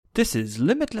This is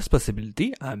Limitless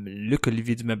Possibility. I'm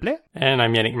Luc-Olivier Dumeblet. And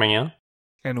I'm Yannick Magnan.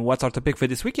 And what's our topic for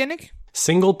this week, Yannick?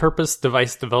 Single-purpose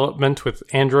device development with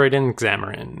Android and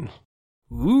Xamarin.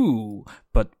 Ooh,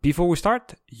 but before we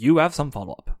start, you have some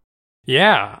follow-up.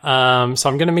 Yeah, so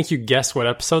I'm going to make you guess what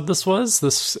episode this was.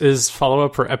 This is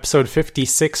follow-up for episode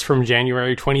 56 from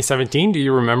January 2017. Do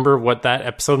you remember what that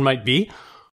episode might be?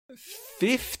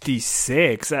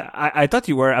 56? I thought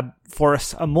you were, for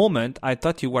a moment, I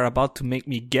thought you were about to make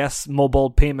me guess mobile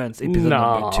payments episode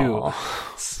number 2.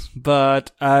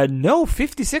 But no,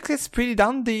 56 is pretty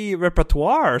down the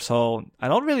repertoire, so I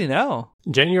don't really know.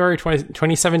 January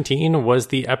 2017 was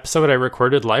the episode I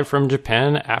recorded live from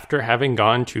Japan after having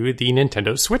gone to the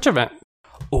Nintendo Switch event.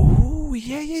 Oh,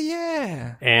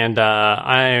 yeah. And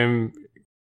I'm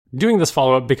doing this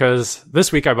follow-up because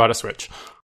this week I bought a Switch.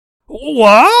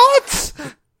 What?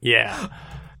 Yeah.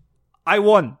 I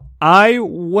won. I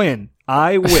win.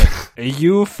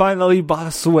 You finally bought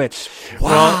a Switch. Wow.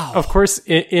 Well, of course,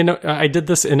 I did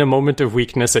this in a moment of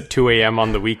weakness at 2 a.m.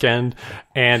 on the weekend.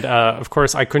 And, of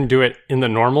course, I couldn't do it in the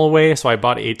normal way. So I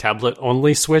bought a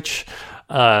tablet-only Switch,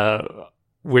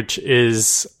 which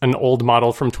is an old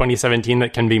model from 2017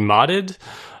 that can be modded,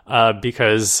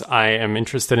 because I am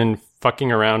interested in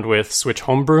fucking around with Switch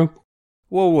Homebrew.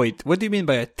 Whoa, wait. What do you mean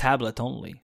by a tablet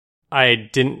only? I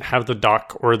didn't have the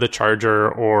dock or the charger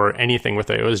or anything with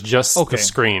it. It was just the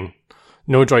screen.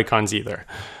 No Joy-Cons either.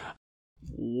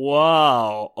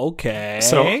 Wow. Okay.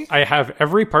 So I have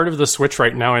every part of the Switch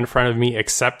right now in front of me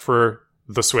except for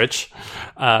the Switch,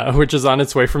 which is on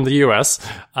its way from the US.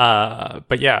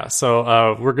 But yeah,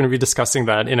 so we're going to be discussing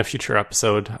that in a future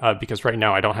episode because right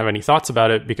now I don't have any thoughts about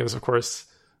it because, of course,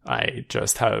 I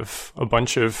just have a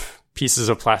bunch of pieces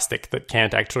of plastic that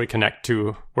can't actually connect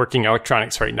to working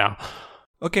electronics right now.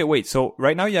 Okay, wait. So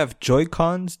right now you have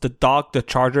Joy-Cons, the dock, the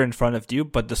charger in front of you,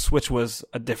 but the Switch was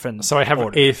a different So I have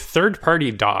order. a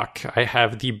third-party dock. I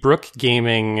have the Brook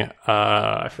Gaming,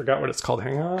 I forgot what it's called.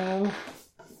 Hang on.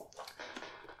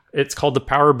 It's called the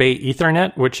Power Bay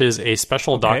Ethernet, which is a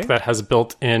special dock that has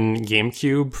built-in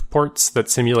GameCube ports that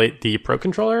simulate the Pro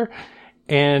Controller,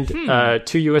 and 2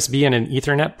 USB and an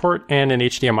Ethernet port and an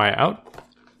HDMI out.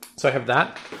 So I have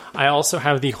that. I also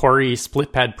have the Hori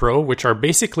SplitPad Pro, which are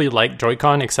basically like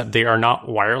Joy-Con, except they are not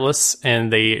wireless,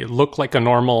 and they look like a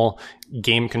normal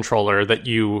game controller that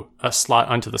you slot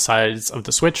onto the sides of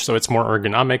the Switch, so it's more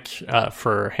ergonomic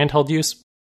for handheld use.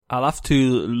 I'll have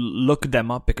to look them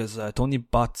up because Tony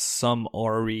bought some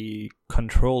Hori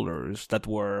controllers that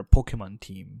were Pokemon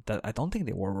team. That I don't think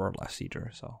they were wireless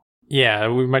either. So yeah,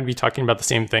 we might be talking about the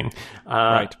same thing.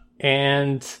 Right.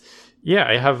 And yeah,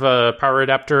 I have a power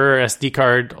adapter, SD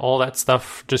card, all that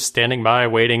stuff just standing by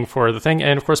waiting for the thing.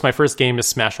 And of course, my first game is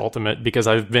Smash Ultimate because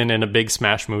I've been in a big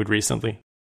Smash mood recently.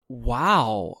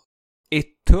 Wow. It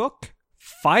took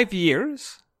 5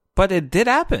 years, but it did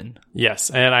happen. Yes,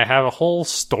 and I have a whole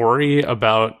story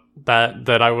about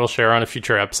that I will share on a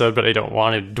future episode, but I don't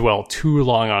want to dwell too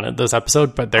long on it this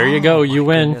episode. But there you go, you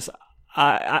win. Goodness.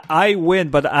 I win,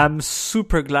 but I'm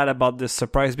super glad about this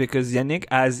surprise because Yannick,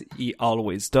 as he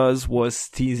always does, was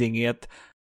teasing it.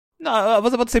 No, I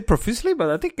was about to say profusely, but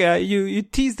I think you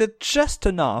teased it just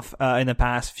enough in the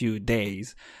past few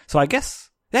days. So I guess,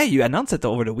 yeah, you announced it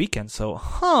over the weekend. So,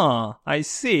 I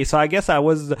see. So I guess I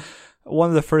was one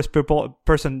of the first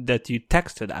person that you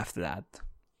texted after that.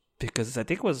 Because I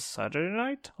think it was Saturday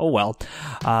night. Oh, well.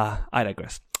 I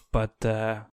digress. But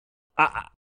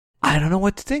I don't know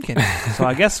what to think anymore. So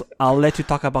I guess I'll let you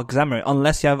talk about Xamarin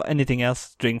unless you have anything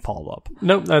else during follow-up.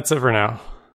 Nope, that's it for now.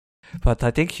 But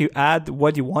I think you add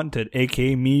what you wanted,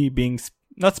 aka me being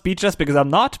not speechless because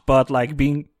I'm not, but like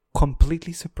being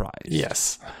completely surprised.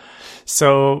 Yes.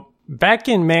 So back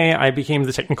in May, I became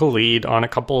the technical lead on a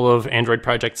couple of Android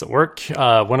projects at work.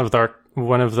 One of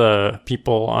the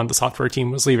people on the software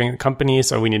team was leaving the company,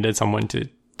 so we needed someone to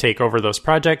take over those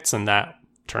projects, and that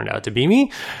turned out to be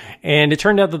me. And it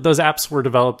turned out that those apps were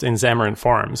developed in Xamarin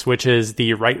Forms, which is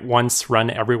the write once, run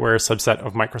everywhere subset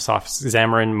of Microsoft's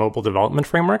Xamarin mobile development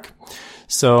framework.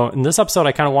 So in this episode,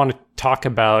 I kind of want to talk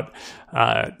about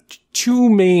two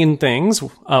main things.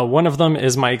 One of them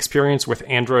is my experience with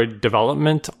Android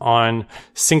development on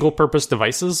single-purpose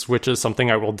devices, which is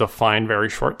something I will define very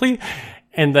shortly.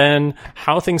 And then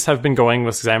how things have been going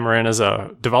with Xamarin as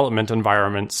a development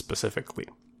environment specifically.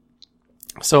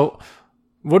 So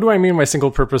what do I mean by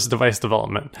single-purpose device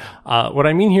development? What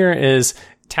I mean here is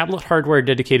tablet hardware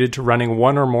dedicated to running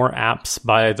one or more apps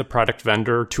by the product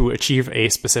vendor to achieve a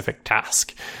specific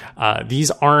task. These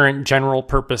aren't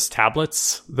general-purpose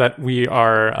tablets that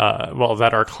that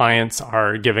our clients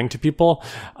are giving to people.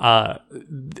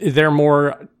 They're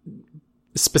more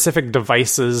specific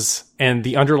devices and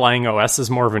the underlying OS is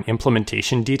more of an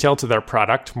implementation detail to their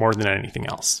product more than anything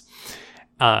else.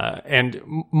 And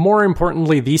more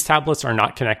importantly, these tablets are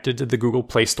not connected to the Google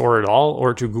Play Store at all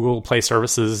or to Google Play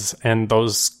services and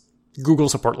those Google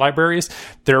support libraries.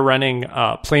 They're running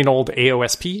plain old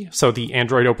AOSP, so the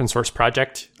Android open source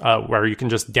project, where you can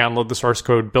just download the source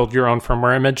code, build your own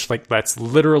firmware image. Like, that's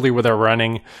literally what they're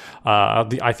running.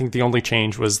 I think the only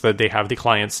change was that they have the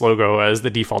client's logo as the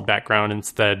default background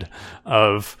instead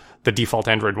of the default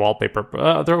Android wallpaper.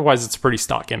 Otherwise, it's a pretty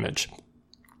stock image.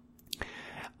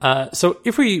 So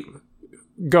if we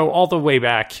go all the way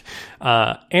back,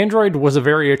 Android was a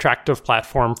very attractive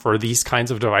platform for these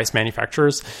kinds of device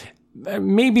manufacturers,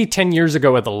 maybe 10 years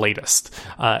ago at the latest.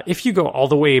 If you go all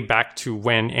the way back to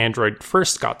when Android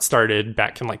first got started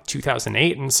back in like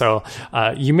 2008, and so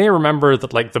you may remember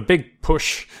that like the big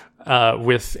push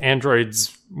with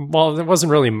Android's, well, it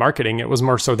wasn't really marketing, it was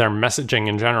more so their messaging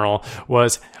in general,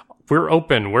 was we're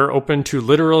open to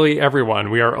literally everyone.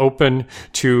 We are open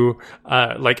to,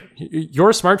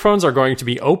 your smartphones are going to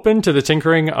be open to the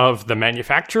tinkering of the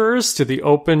manufacturers, to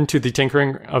the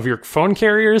tinkering of your phone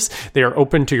carriers. They are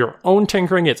open to your own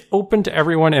tinkering. It's open to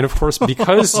everyone. And of course,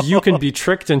 because you can be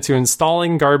tricked into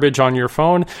installing garbage on your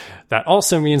phone, that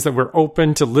also means that we're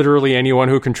open to literally anyone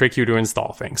who can trick you to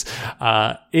install things.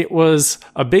 It was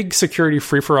a big security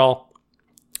free-for-all.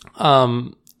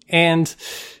 And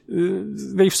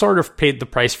they've sort of paid the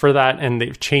price for that, and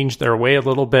they've changed their way a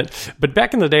little bit. But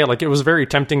back in the day, like, it was very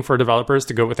tempting for developers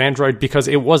to go with Android because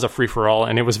it was a free-for-all,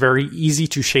 and it was very easy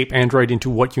to shape Android into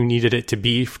what you needed it to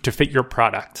be to fit your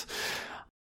product.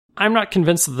 I'm not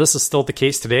convinced that this is still the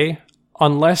case today,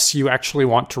 unless you actually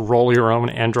want to roll your own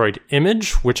Android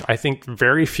image, which I think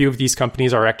very few of these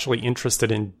companies are actually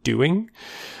interested in doing.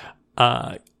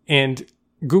 And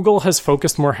Google has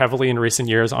focused more heavily in recent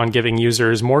years on giving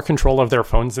users more control of their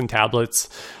phones and tablets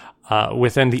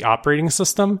within the operating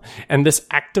system. And this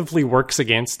actively works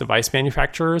against device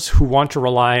manufacturers who want to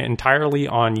rely entirely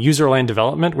on userland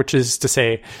development, which is to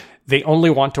say they only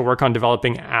want to work on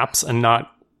developing apps and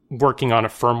not working on a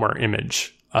firmware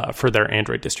image for their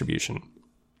Android distribution.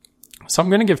 So I'm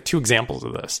going to give two examples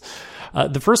of this.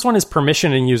 The first one is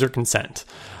permission and user consent.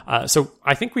 So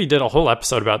I think we did a whole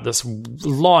episode about this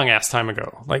long ass time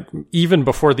ago, like even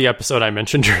before the episode I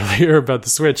mentioned earlier about the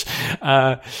Switch.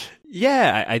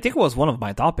 Yeah, I think it was one of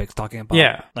my topics talking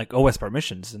about like OS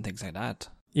permissions and things like that.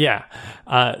 Yeah.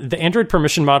 The Android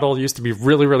permission model used to be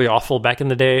really, really awful back in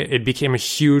the day. It became a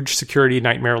huge security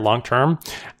nightmare long term.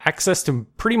 Access to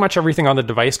pretty much everything on the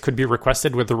device could be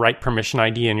requested with the right permission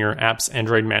ID in your app's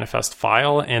Android manifest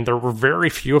file, and there were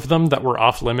very few of them that were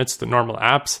off limits to normal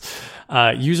apps.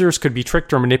 Users could be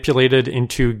tricked or manipulated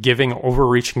into giving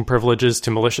overreaching privileges to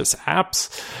malicious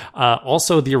apps.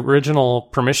 Also, the original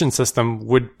permission system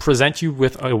would present you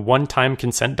with a one-time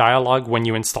consent dialog when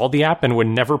you install the app and would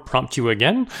never prompt you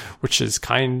again, which is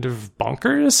kind of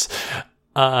bonkers.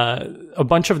 A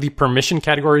bunch of the permission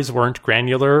categories weren't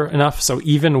granular enough, so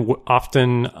even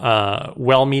often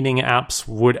well-meaning apps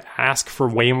would ask for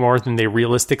way more than they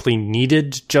realistically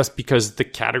needed just because the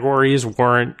categories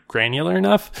weren't granular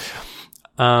enough.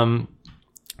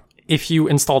 If you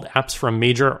installed apps from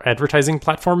major advertising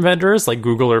platform vendors like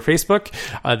Google or Facebook,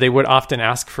 they would often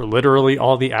ask for literally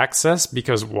all the access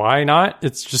because why not?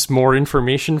 It's just more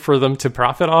information for them to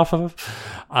profit off of.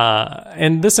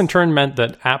 And this in turn meant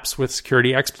that apps with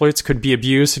security exploits could be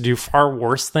abused to do far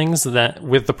worse things that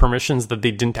with the permissions that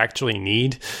they didn't actually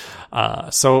need.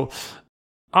 So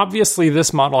obviously,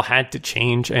 this model had to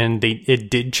change, and it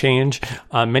did change.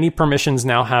 Many permissions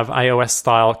now have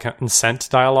iOS-style consent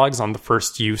dialogues on the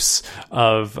first use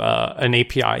of an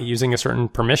API using a certain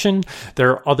permission.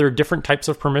 There are other different types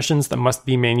of permissions that must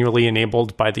be manually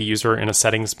enabled by the user in a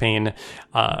settings pane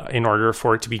in order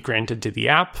for it to be granted to the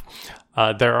app.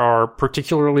 There are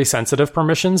particularly sensitive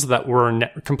permissions that were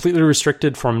completely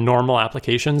restricted from normal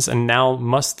applications and now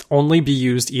must only be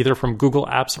used either from Google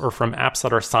apps or from apps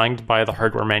that are signed by the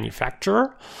hardware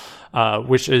manufacturer,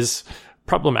 which is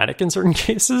problematic in certain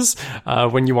cases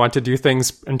when you want to do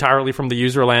things entirely from the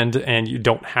user land and you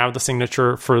don't have the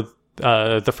signature for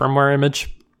the firmware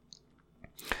image.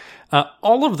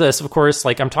 All of this, of course,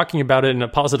 like I'm talking about it in a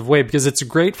positive way because it's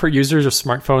great for users of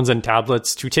smartphones and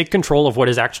tablets to take control of what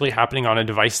is actually happening on a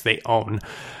device they own.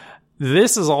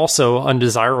 This is also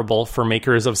undesirable for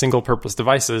makers of single-purpose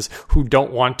devices who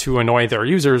don't want to annoy their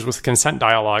users with consent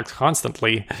dialogues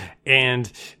constantly, and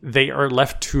they are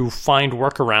left to find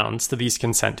workarounds to these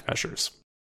consent measures.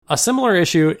 A similar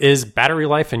issue is battery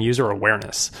life and user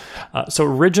awareness. So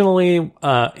originally,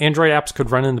 Android apps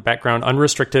could run in the background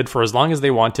unrestricted for as long as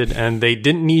they wanted, and they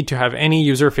didn't need to have any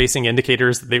user-facing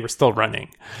indicators that they were still running.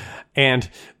 And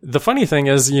the funny thing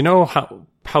is, you know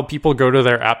how people go to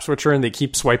their app switcher and they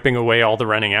keep swiping away all the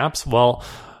running apps? Well,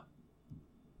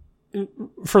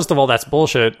 first of all, that's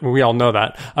bullshit. We all know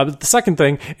that. But the second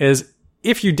thing is,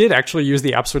 if you did actually use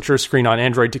the app switcher screen on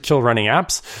Android to kill running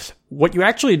apps, what you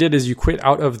actually did is you quit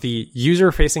out of the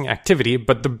user-facing activity,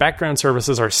 but the background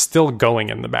services are still going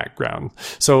in the background.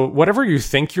 So whatever you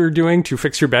think you're doing to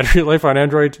fix your battery life on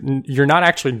Android, you're not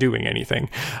actually doing anything.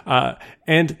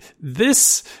 And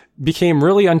this became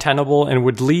really untenable and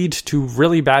would lead to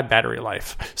really bad battery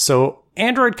life. So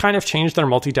Android kind of changed their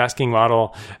multitasking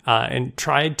model and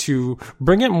tried to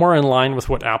bring it more in line with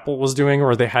what Apple was doing,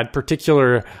 where they had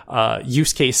particular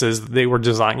use cases that they were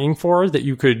designing for that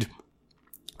you could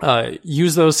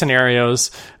use those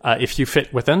scenarios if you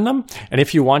fit within them. And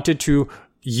if you wanted to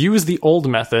use the old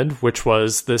method, which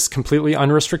was this completely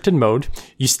unrestricted mode,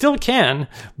 you still can,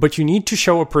 but you need to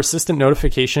show a persistent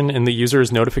notification in the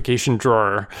user's notification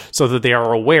drawer so that they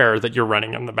are aware that you're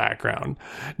running in the background.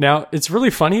 Now, it's really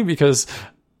funny because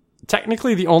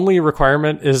technically the only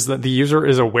requirement is that the user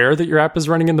is aware that your app is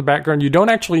running in the background. You don't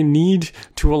actually need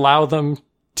to allow them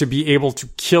to be able to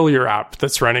kill your app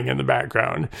that's running in the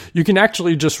background. You can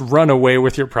actually just run away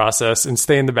with your process and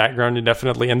stay in the background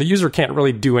indefinitely, and the user can't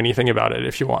really do anything about it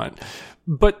if you want.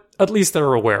 But at least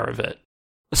they're aware of it.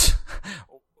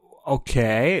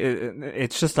 Okay,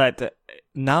 it's just that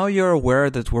now you're aware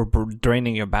that we're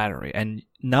draining your battery, and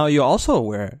now you're also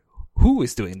aware who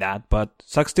is doing that, but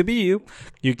sucks to be you.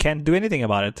 You can't do anything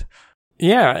about it.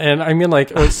 Yeah, and I mean,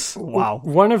 like, wow.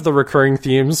 One of the recurring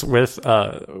themes with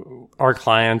our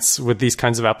clients with these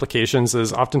kinds of applications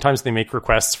is oftentimes they make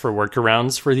requests for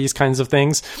workarounds for these kinds of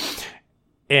things.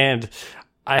 And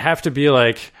I have to be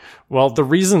like, well, the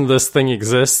reason this thing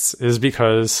exists is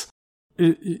because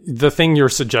the thing you're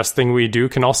suggesting we do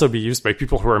can also be used by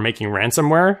people who are making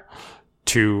ransomware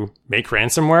to make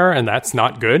ransomware, and that's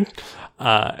not good.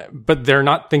 But they're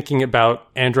not thinking about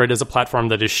Android as a platform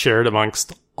that is shared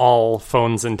amongst all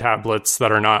phones and tablets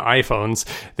that are not iPhones.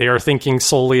 They are thinking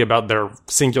solely about their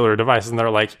singular device, and they're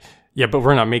like, yeah, but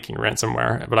we're not making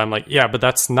ransomware. But I'm like, yeah, but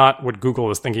that's not what Google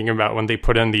was thinking about when they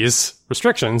put in these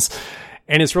restrictions.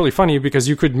 And it's really funny because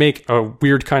you could make a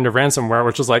weird kind of ransomware,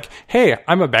 which is like, hey,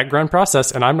 I'm a background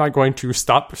process, and I'm not going to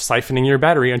stop siphoning your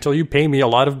battery until you pay me a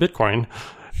lot of Bitcoin.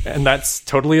 And that's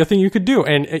totally a thing you could do.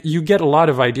 And you get a lot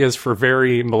of ideas for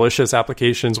very malicious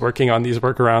applications working on these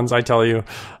workarounds, I tell you.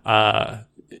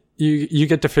 You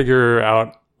get to figure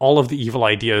out all of the evil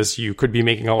ideas you could be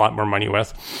making a lot more money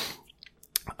with.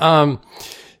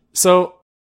 So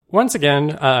once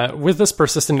again, with this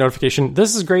persistent notification,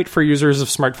 this is great for users of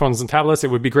smartphones and tablets. It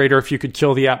would be greater if you could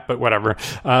kill the app, but whatever.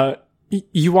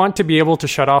 You want to be able to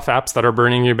shut off apps that are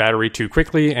burning your battery too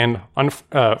quickly, and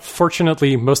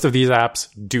fortunately, most of these apps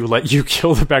do let you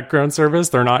kill the background service.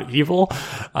 They're not evil,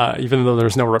 even though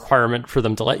there's no requirement for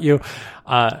them to let you.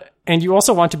 And you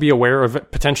also want to be aware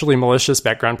of potentially malicious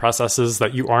background processes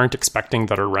that you aren't expecting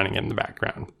that are running in the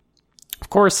background. Of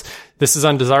course, this is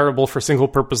undesirable for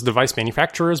single-purpose device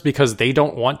manufacturers because they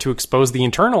don't want to expose the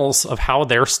internals of how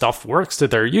their stuff works to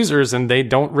their users, and they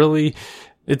don't really...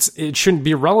 It shouldn't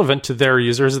be relevant to their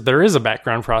users that there is a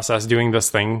background process doing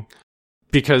this thing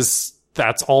because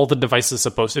that's all the device is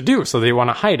supposed to do, so they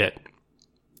want to hide it.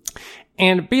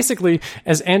 And basically,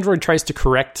 as Android tries to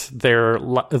correct the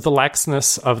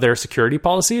laxness of their security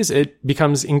policies, it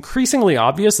becomes increasingly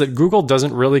obvious that Google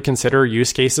doesn't really consider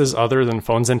use cases other than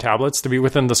phones and tablets to be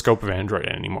within the scope of Android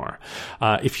anymore.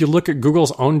 If you look at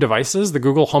Google's own devices, the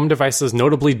Google Home devices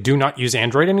notably do not use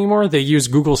Android anymore. They use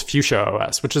Google's Fuchsia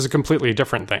OS, which is a completely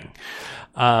different thing.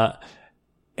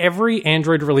 Every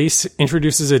Android release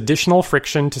introduces additional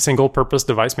friction to single-purpose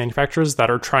device manufacturers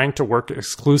that are trying to work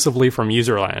exclusively from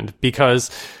userland, because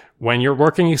when you're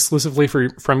working exclusively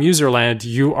from userland,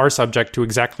 you are subject to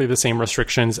exactly the same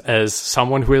restrictions as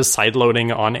someone who is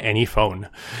sideloading on any phone.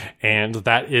 And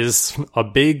that is a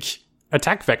big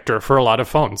attack vector for a lot of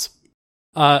phones.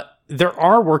 There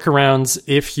are workarounds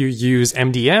if you use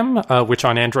MDM, which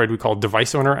on Android we call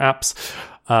device owner apps.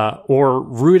 Or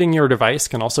rooting your device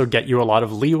can also get you a lot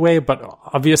of leeway, but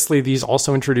obviously these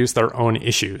also introduce their own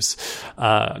issues.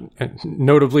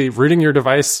 Notably, rooting your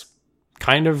device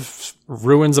kind of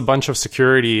ruins a bunch of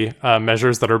security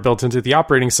measures that are built into the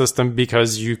operating system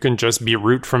because you can just be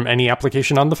root from any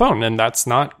application on the phone, and that's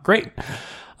not great.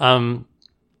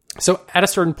 So at a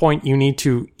certain point, you need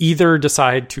to either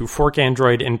decide to fork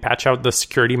Android and patch out the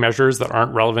security measures that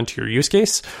aren't relevant to your use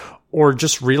case, or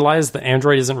just realize that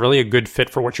Android isn't really a good fit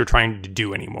for what you're trying to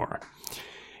do anymore.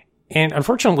 And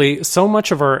unfortunately, so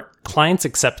much of our client's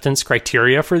acceptance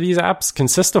criteria for these apps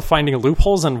consist of finding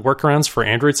loopholes and workarounds for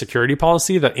Android security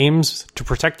policy that aims to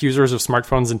protect users of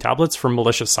smartphones and tablets from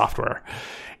malicious software.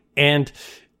 And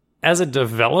as a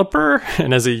developer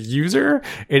and as a user,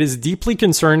 it is deeply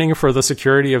concerning for the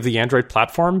security of the Android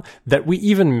platform that we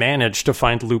even manage to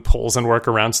find loopholes and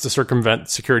workarounds to circumvent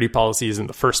security policies in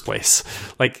the first place.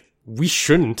 Like, we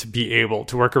shouldn't be able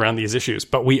to work around these issues,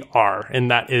 but we are,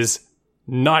 and that is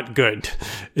not good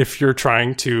if you're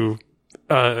trying to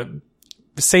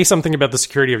say something about the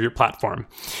security of your platform.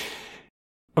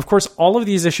 Of course, all of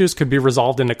these issues could be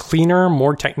resolved in a cleaner,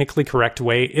 more technically correct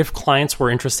way if clients were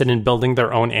interested in building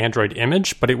their own Android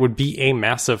image, but it would be a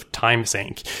massive time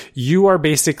sink. You are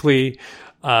basically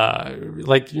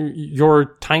like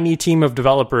your tiny team of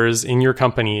developers in your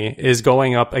company is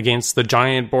going up against the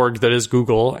giant Borg that is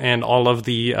Google and all of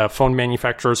the phone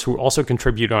manufacturers who also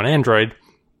contribute on Android.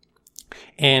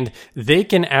 And they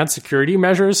can add security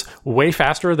measures way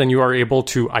faster than you are able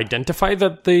to identify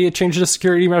that they changed a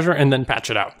security measure and then patch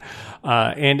it out.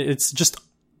 And it's just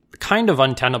kind of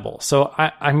untenable. So,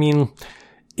 I mean,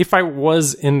 if I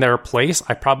was in their place,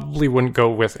 I probably wouldn't go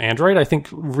with Android. I think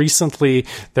recently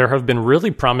there have been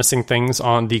really promising things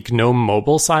on the GNOME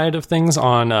mobile side of things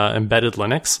on embedded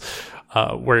Linux.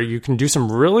 Where you can do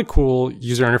some really cool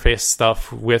user interface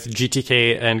stuff with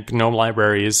GTK and GNOME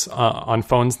libraries on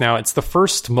phones now. It's the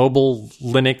first mobile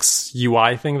Linux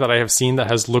UI thing that I have seen that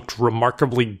has looked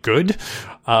remarkably good,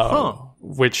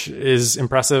 which is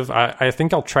impressive. I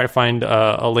think I'll try to find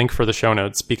a link for the show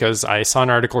notes because I saw an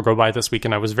article go by this week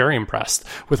and I was very impressed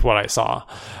with what I saw.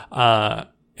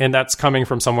 And that's coming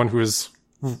from someone who is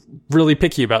really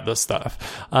picky about this stuff.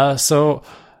 So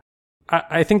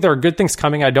I think there are good things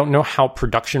coming. I don't know how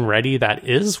production ready that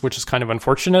is, which is kind of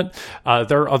unfortunate.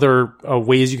 There are other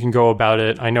ways you can go about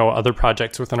it. I know other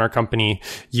projects within our company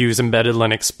use embedded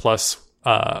Linux plus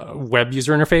web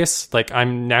user interface. Like,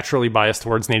 I'm naturally biased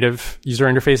towards native user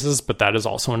interfaces, but that is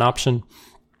also an option.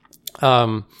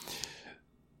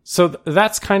 So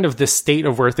that's kind of the state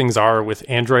of where things are with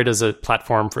Android as a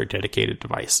platform for dedicated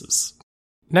devices.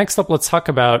 Next up, let's talk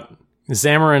about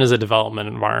Xamarin as a development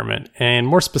environment. And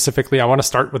more specifically, I want to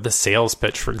start with the sales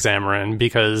pitch for Xamarin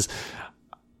because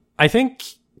I think,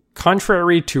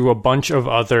 contrary to a bunch of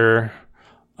other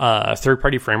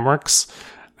third-party frameworks,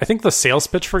 I think the sales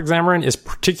pitch for Xamarin is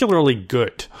particularly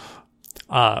good.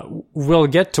 We'll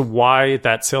get to why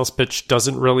that sales pitch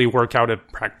doesn't really work out in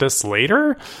practice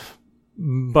later,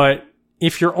 but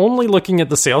if you're only looking at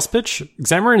the sales pitch,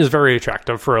 Xamarin is very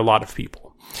attractive for a lot of people.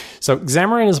 So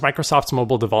Xamarin is Microsoft's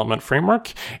mobile development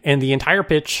framework, and the entire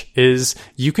pitch is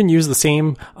you can use the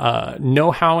same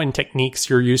know-how and techniques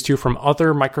you're used to from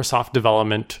other Microsoft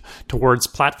development towards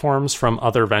platforms from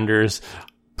other vendors,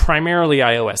 primarily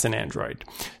iOS and Android.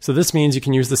 So this means you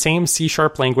can use the same C#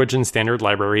 language and standard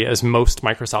library as most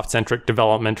Microsoft-centric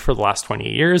development for the last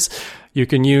 20 years. You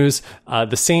can use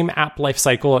the same app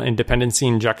lifecycle and dependency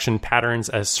injection patterns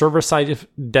as server-side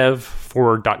dev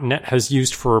for .NET has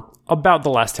used for about the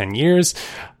last 10 years.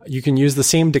 You can use the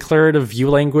same declarative view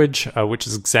language, which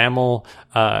is XAML,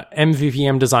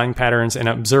 MVVM design patterns, and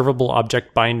observable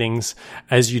object bindings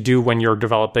as you do when you're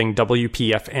developing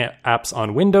WPF apps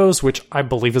on Windows, which I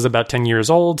believe is about 10 years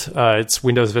old. It's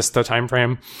Windows Vista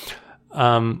timeframe.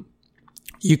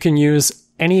 You can use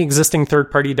any existing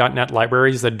third-party .NET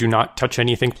libraries that do not touch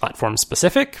anything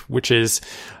platform-specific, which is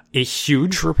a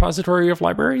huge repository of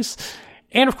libraries.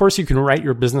 And of course, you can write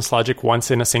your business logic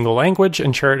once in a single language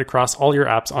and share it across all your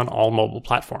apps on all mobile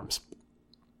platforms.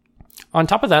 On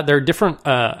top of that, there are different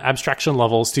abstraction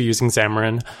levels to using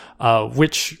Xamarin,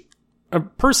 which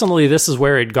personally, this is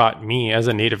where it got me as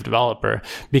a native developer,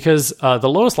 because the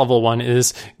lowest level one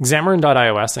is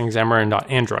Xamarin.iOS and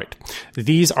Xamarin.android.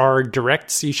 These are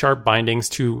direct C# bindings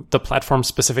to the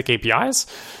platform-specific APIs.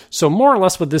 So more or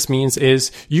less what this means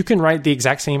is you can write the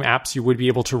exact same apps you would be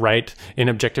able to write in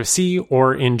Objective-C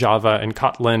or in Java and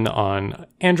Kotlin on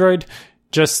Android,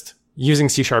 just using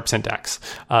C# syntax.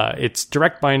 It's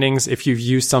direct bindings. If you've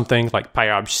used something like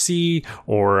PyObj-C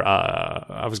or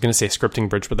I was going to say Scripting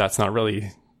Bridge, but that's not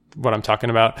really what I'm talking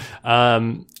about.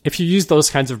 If you use those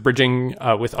kinds of bridging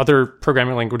with other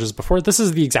programming languages before, this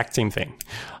is the exact same thing.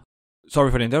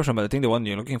 Sorry for the interruption, but I think the one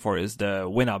you're looking for is the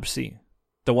WinObj-C,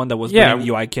 the one that was building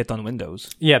UIKit on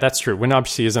Windows. Yeah, that's true.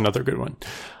 WinObj-C is another good one.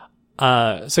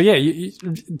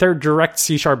 They're direct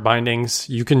C# bindings.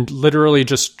 You can literally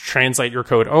just translate your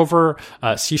code over.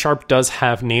 C# does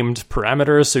have named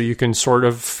parameters, so you can sort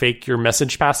of fake your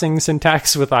message passing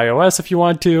syntax with iOS if you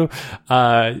want to.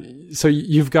 So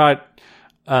you've got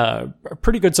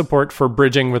pretty good support for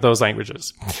bridging with those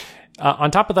languages.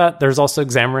 On top of that, there's also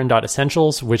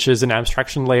Xamarin.Essentials, which is an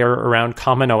abstraction layer around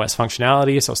common OS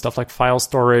functionality. So stuff like file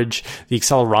storage, the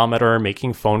accelerometer,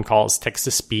 making phone calls,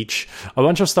 text-to-speech, a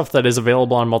bunch of stuff that is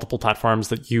available on multiple platforms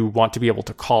that you want to be able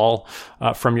to call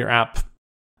from your app.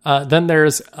 Then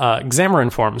there's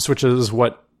Xamarin Forms, which is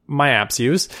what my apps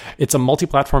use. It's a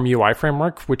multi-platform UI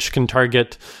framework, which can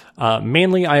target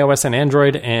mainly iOS and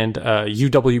Android, and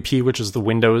UWP, which is the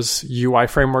Windows UI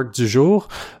framework du jour.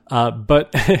 But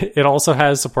it also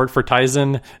has support for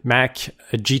Tizen, Mac,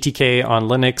 GTK on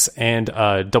Linux, and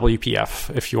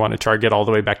WPF if you want to target all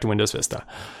the way back to Windows Vista.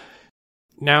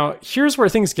 Now, here's where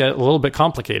things get a little bit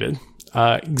complicated.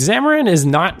 Xamarin is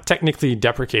not technically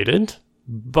deprecated,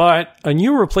 but a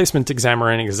new replacement to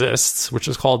Xamarin exists, which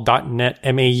is called .NET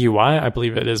MAUI. I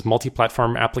believe it is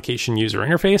Multi-Platform Application User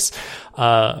Interface,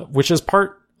 which is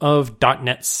part of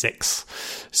 .NET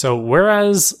 6. So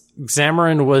whereas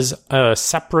Xamarin was a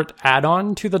separate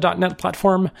add-on to the .NET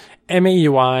platform,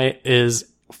 MAUI is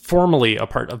formally a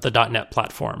part of the .NET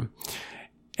platform.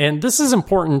 And this is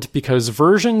important because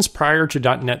versions prior to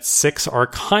 .NET 6 are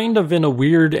kind of in a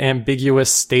weird,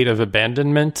 ambiguous state of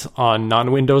abandonment on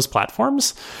non-Windows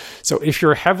platforms. So if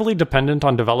you're heavily dependent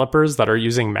on developers that are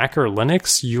using Mac or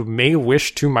Linux, you may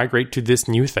wish to migrate to this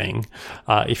new thing,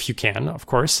 if you can, of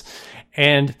course.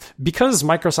 And because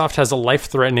Microsoft has a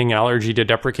life-threatening allergy to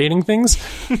deprecating things,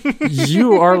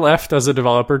 you are left as a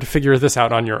developer to figure this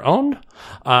out on your own.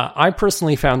 I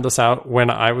personally found this out when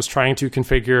I was trying to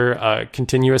configure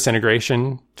continuous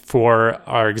integration for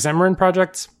our Xamarin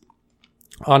projects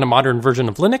on a modern version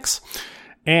of Linux.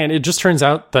 And it just turns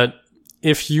out that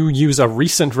if you use a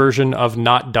recent version of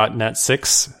not .NET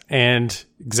 6 and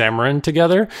Xamarin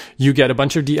together, you get a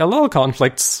bunch of DLL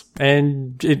conflicts,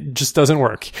 and it just doesn't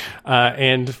work.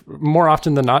 And more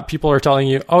often than not, people are telling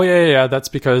you, oh, yeah, that's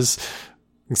because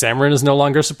Xamarin is no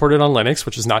longer supported on Linux,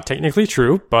 which is not technically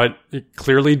true, but it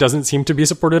clearly doesn't seem to be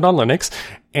supported on Linux.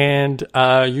 And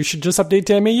you should just update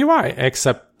to MAUI,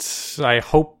 except I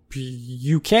hope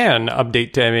you can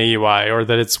update to MAUI, or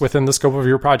that it's within the scope of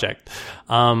your project.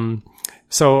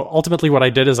 So ultimately what I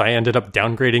did is I ended up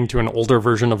downgrading to an older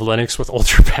version of Linux with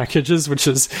older packages, which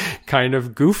is kind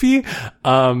of goofy.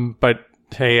 But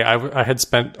hey, I had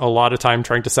spent a lot of time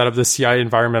trying to set up this CI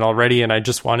environment already, and I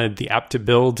just wanted the app to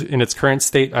build in its current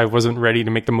state. I wasn't ready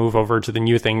to make the move over to the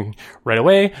new thing right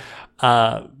away.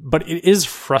 But it is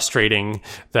frustrating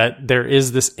that there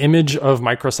is this image of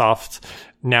Microsoft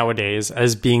nowadays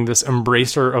as being this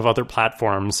embracer of other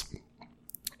platforms.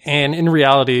 And in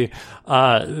reality,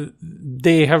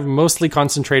 they have mostly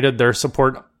concentrated their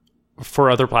support for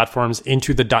other platforms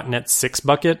into the .NET 6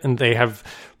 bucket, and they have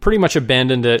pretty much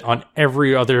abandoned it on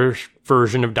every other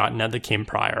version of .NET that came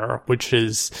prior, which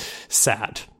is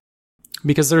sad.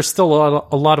 Because there's still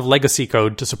a lot of legacy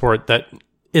code to support that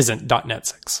isn't .NET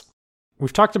 6.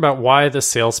 We've talked about why the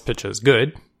sales pitch is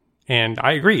good. And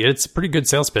I agree, it's a pretty good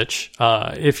sales pitch.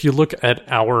 If you look at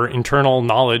our internal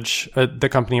knowledge at the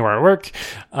company where I work,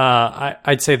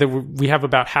 I'd say that we have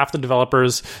about half the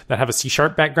developers that have a C#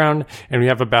 background, and we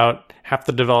have about half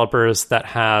the developers that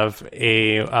have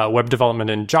a web development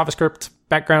and JavaScript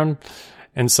background.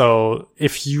 And so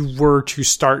if you were to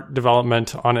start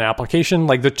development on an application,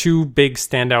 like the two big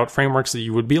standout frameworks that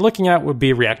you would be looking at would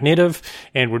be React Native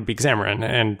and would be Xamarin.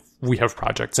 And we have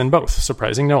projects in both,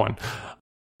 surprising no one.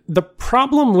 The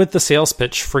problem with the sales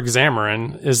pitch for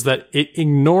Xamarin is that it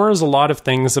ignores a lot of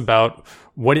things about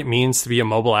what it means to be a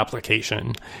mobile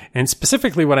application. And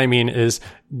specifically what I mean is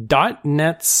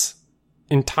 .NET's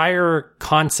entire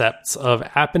concepts of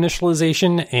app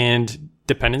initialization and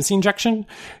dependency injection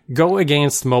go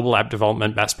against mobile app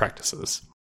development best practices.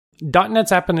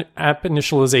 .NET's app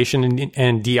initialization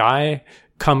and DI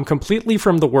come completely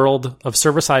from the world of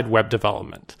server-side web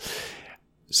development.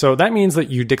 So that means that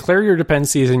you declare your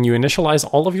dependencies and you initialize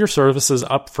all of your services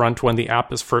up front when the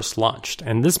app is first launched.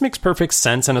 And this makes perfect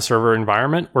sense in a server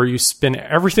environment where you spin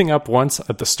everything up once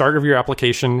at the start of your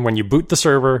application when you boot the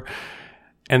server.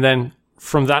 And then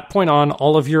from that point on,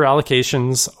 all of your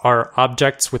allocations are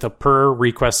objects with a per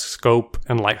request scope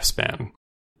and lifespan.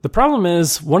 The problem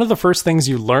is, one of the first things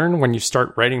you learn when you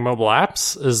start writing mobile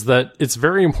apps is that it's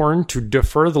very important to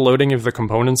defer the loading of the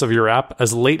components of your app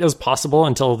as late as possible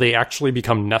until they actually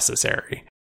become necessary.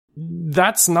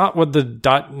 That's not what the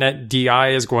 .NET DI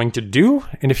is going to do,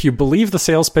 and if you believe the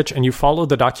sales pitch and you follow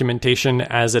the documentation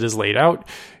as it is laid out,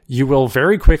 you will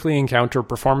very quickly encounter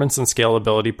performance and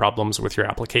scalability problems with your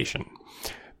application.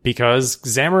 Because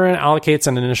Xamarin allocates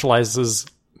and initializes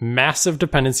massive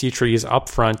dependency trees up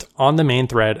front on the main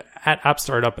thread at app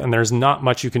startup, and there's not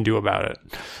much you can do about it.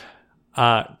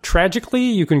 Tragically,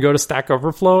 you can go to Stack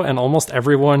Overflow and almost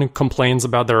everyone complains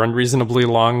about their unreasonably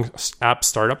long app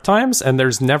startup times, and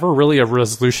there's never really a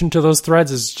resolution to those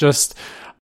threads. It's just,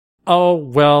 oh,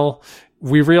 well,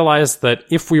 we realized that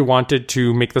if we wanted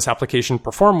to make this application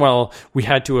perform well, we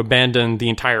had to abandon the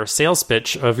entire sales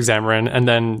pitch of Xamarin, and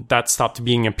then that stopped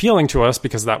being appealing to us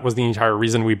because that was the entire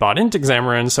reason we bought into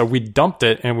Xamarin, so we dumped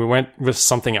it and we went with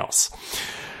something else.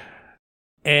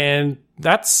 And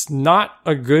that's not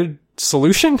a good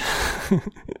solution.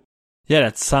 Yeah,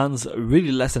 that sounds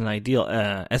really less than ideal,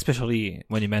 especially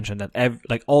when you mentioned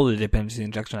that all the dependency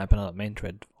injection happened on the main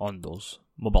thread on those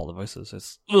mobile devices.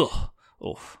 It's oof.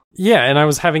 Yeah, and I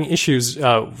was having issues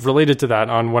related to that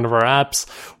on one of our apps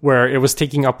where it was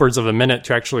taking upwards of a minute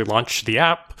to actually launch the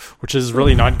app, which is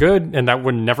really not good, and that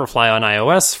would never fly on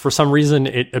iOS. For some reason,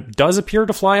 it does appear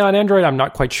to fly on Android. I'm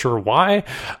not quite sure why.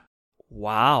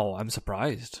 Wow, I'm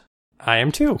surprised. I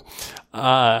am too.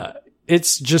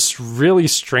 It's just really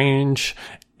strange,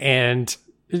 and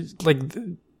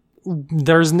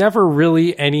there's never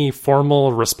really any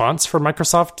formal response for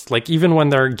Microsoft. Like, even when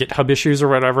there are GitHub issues or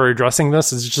whatever addressing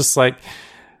this, it's just like,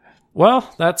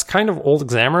 well, that's kind of old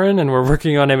Xamarin, and we're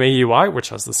working on MAUI, which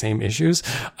has the same issues.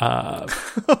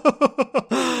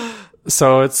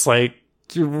 So it's like,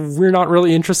 we're not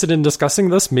really interested in discussing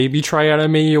this. Maybe try out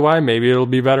MAUI. Maybe it'll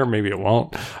be better. Maybe it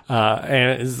won't.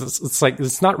 And it's like,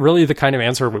 it's not really the kind of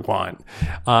answer we want.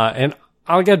 And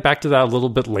I'll get back to that a little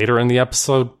bit later in the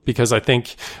episode, because I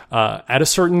think at a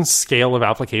certain scale of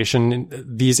application,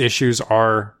 these issues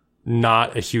are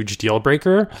not a huge deal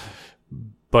breaker,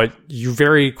 but you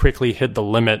very quickly hit the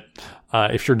limit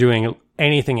if you're doing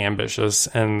anything ambitious,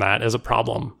 and that is a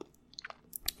problem.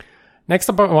 Next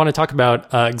up, I want to talk about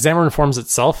Xamarin Forms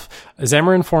itself.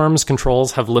 Xamarin Forms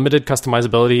controls have limited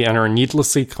customizability and are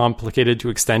needlessly complicated to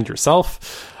extend yourself.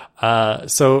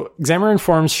 So Xamarin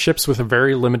Forms ships with a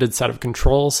very limited set of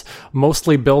controls,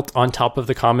 mostly built on top of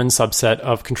the common subset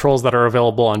of controls that are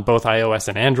available on both iOS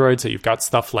and Android. So you've got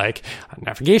stuff like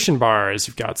navigation bars,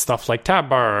 you've got stuff like tab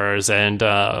bars, and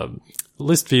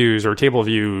list views or table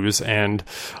views, and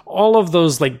all of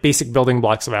those like basic building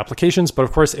blocks of applications. But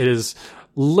of course, it is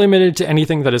limited to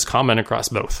anything that is common across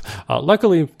both.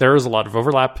 Luckily, there is a lot of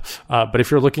overlap, but if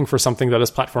you're looking for something that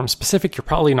is platform specific, you're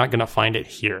probably not going to find it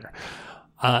here.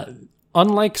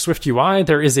 Unlike SwiftUI,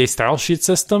 there is a style sheet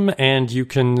system, and you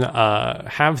can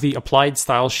have the applied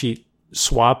style sheet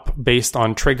swap based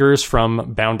on triggers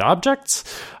from bound objects,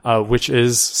 which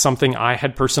is something I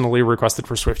had personally requested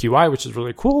for SwiftUI, which is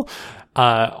really cool.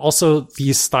 Also,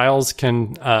 these styles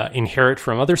can inherit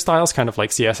from other styles, kind of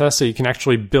like CSS, so you can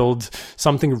actually build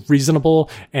something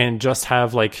reasonable and just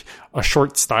have like a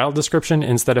short style description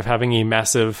instead of having a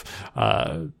massive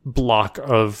block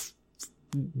of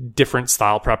different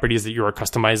style properties that you are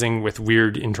customizing with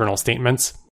weird internal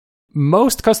statements.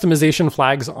 Most customization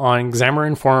flags on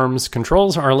Xamarin Forms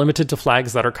controls are limited to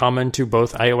flags that are common to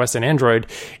both iOS and Android,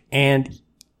 and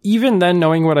even then,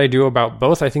 knowing what I do about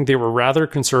both, I think they were rather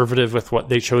conservative with what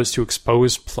they chose to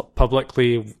expose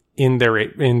publicly in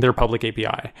their public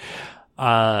API.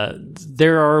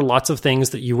 There are lots of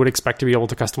things that you would expect to be able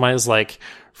to customize, like,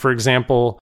 for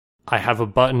example, I have a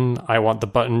button. I want the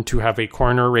button to have a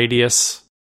corner radius.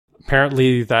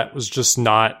 Apparently, that was just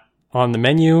not on the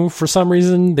menu for some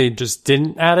reason. They just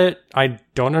didn't add it. I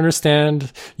don't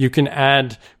understand. You can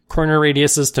add corner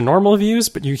radiuses to normal views,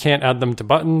 but you can't add them to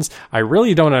buttons. I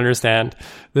really don't understand.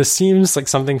 This seems like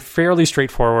something fairly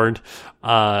straightforward.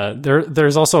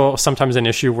 There's also sometimes an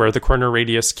issue where the corner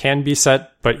radius can be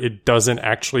set, but it doesn't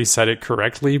actually set it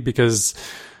correctly because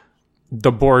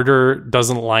the border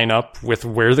doesn't line up with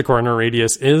where the corner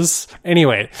radius is.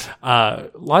 Anyway,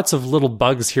 lots of little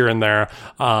bugs here and there.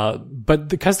 But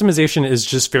the customization is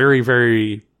just very,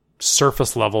 very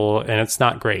surface level, and it's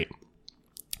not great.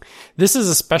 This is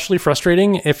especially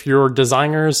frustrating if your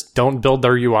designers don't build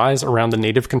their UIs around the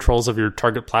native controls of your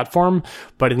target platform,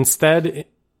 but instead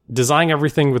design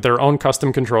everything with their own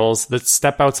custom controls that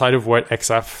step outside of what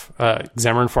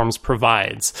Xamarin Forms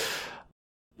provides.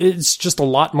 It's just a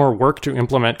lot more work to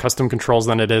implement custom controls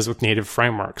than it is with native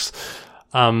frameworks.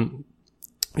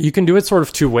 You can do it sort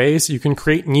of two ways. You can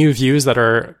create new views that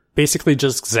are basically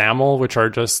just XAML, which are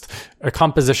just a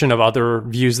composition of other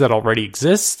views that already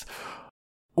exist.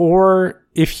 Or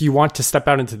if you want to step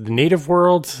out into the native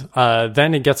world,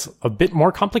 then it gets a bit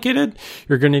more complicated.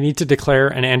 You're going to need to declare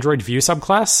an Android view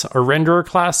subclass, a renderer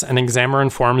class, and an Xamarin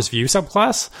Forms view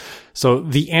subclass. So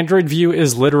the Android view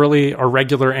is literally a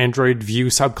regular Android view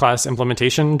subclass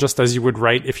implementation, just as you would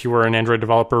write if you were an Android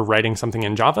developer writing something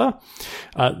in Java.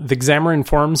 The Xamarin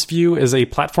Forms view is a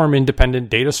platform-independent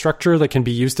data structure that can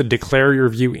be used to declare your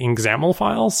view in XAML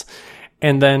files.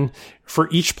 And then for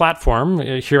each platform,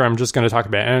 here I'm just going to talk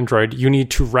about Android, you need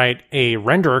to write a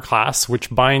renderer class, which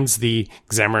binds the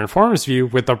Xamarin Forms view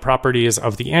with the properties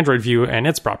of the Android view and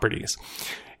its properties.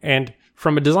 And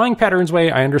from a design patterns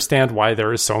way, I understand why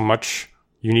there is so much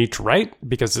you need to write,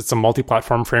 because it's a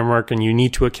multi-platform framework and you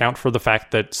need to account for the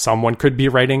fact that someone could be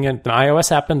writing an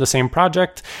iOS app in the same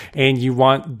project, and you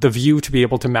want the view to be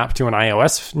able to map to an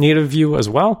iOS native view as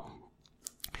well.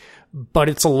 But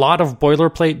it's a lot of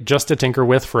boilerplate just to tinker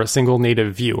with for a single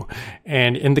native view.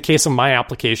 And in the case of my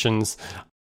applications,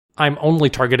 I'm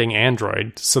only targeting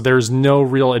Android, so there's no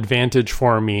real advantage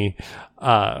for me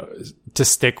to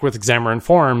stick with Xamarin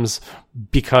Forms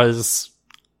because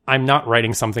I'm not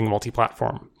writing something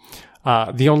multi-platform.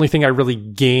 The only thing I really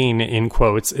gain, in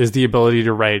quotes, is the ability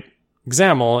to write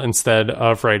XAML instead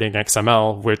of writing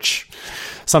XML, which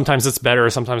sometimes it's better,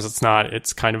 sometimes it's not.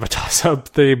 It's kind of a toss-up.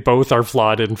 They both are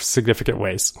flawed in significant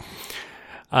ways.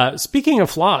 Speaking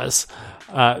of flaws,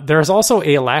 there's also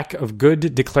a lack of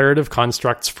good declarative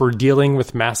constructs for dealing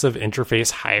with massive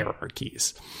interface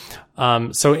hierarchies.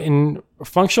 So in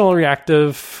functional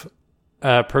reactive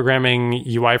programming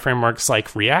UI frameworks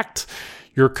like React,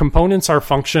 your components are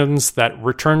functions that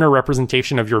return a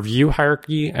representation of your view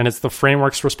hierarchy, and it's the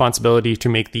framework's responsibility to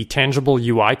make the tangible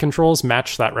UI controls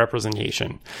match that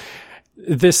representation.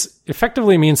 This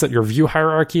effectively means that your view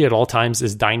hierarchy at all times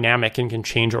is dynamic and can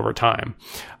change over time.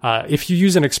 If you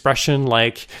use an expression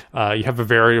like you have a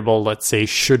variable, let's say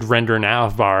should render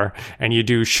navbar, and you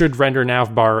do should render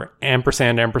navbar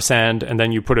ampersand ampersand, and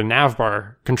then you put a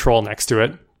navbar control next to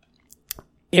it,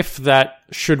 if that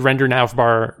should render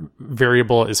navbar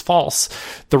variable is false,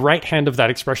 the right hand of that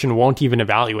expression won't even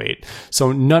evaluate.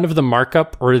 So none of the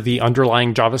markup or the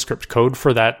underlying JavaScript code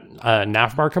for that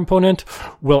navbar component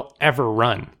will ever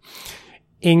run.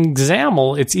 In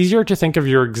XAML, it's easier to think of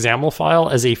your XAML file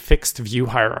as a fixed view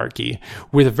hierarchy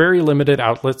with very limited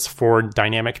outlets for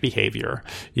dynamic behavior.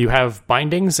 You have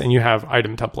bindings and you have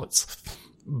item templates.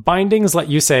 Bindings let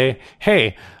you say,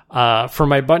 hey, for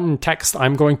my button text,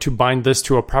 I'm going to bind this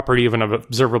to a property of an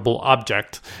observable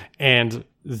object, and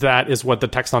that is what the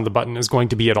text on the button is going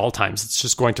to be at all times. It's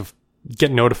just going to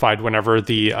get notified whenever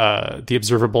the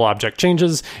observable object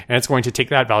changes, and it's going to take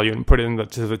that value and put it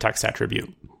into the text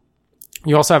attribute.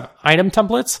 You also have item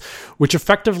templates, which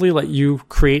effectively let you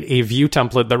create a view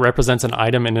template that represents an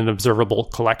item in an observable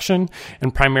collection.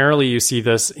 And primarily you see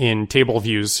this in table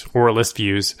views or list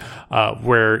views,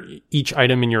 where each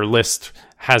item in your list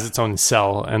has its own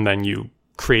cell, and then you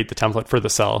create the template for the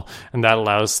cell. And that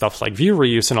allows stuff like view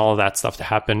reuse and all of that stuff to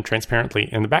happen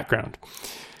transparently in the background.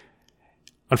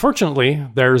 Unfortunately,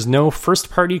 there's no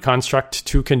first-party construct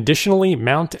to conditionally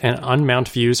mount and unmount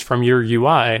views from your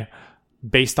UI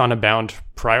based on a bound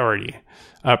property.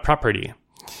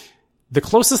 The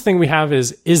closest thing we have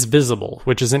is visible,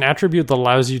 which is an attribute that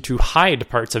allows you to hide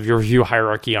parts of your view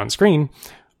hierarchy on screen.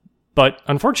 But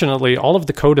unfortunately, all of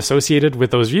the code associated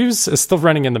with those views is still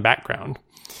running in the background.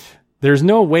 There's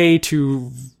no way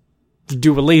to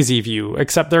do a lazy view,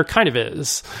 except there kind of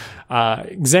is.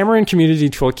 Xamarin Community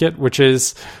Toolkit, which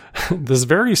is this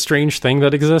very strange thing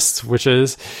that exists, which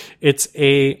is it's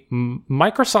a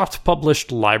Microsoft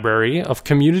published library of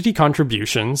community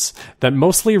contributions that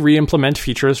mostly re-implement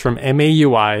features from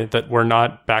MAUI that were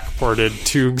not backported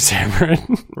to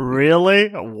Xamarin. Really?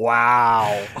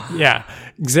 Wow. Yeah.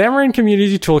 Xamarin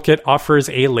Community Toolkit offers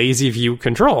a lazy view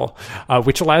control,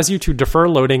 which allows you to defer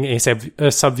loading a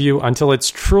subview until it's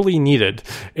truly needed.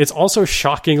 It's also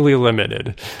shockingly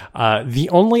limited. The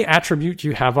only attribute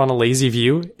you have on a lazy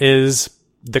view is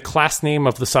the class name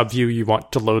of the subview you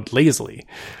want to load lazily.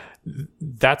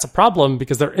 That's a problem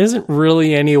because there isn't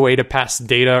really any way to pass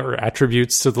data or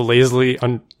attributes to the lazily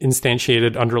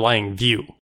instantiated underlying view.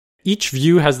 Each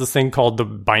view has this thing called the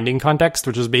binding context,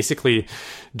 which is basically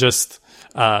just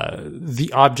the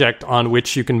object on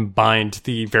which you can bind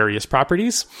the various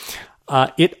properties.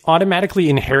 It automatically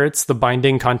inherits the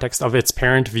binding context of its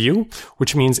parent view,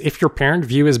 which means if your parent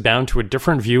view is bound to a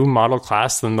different view model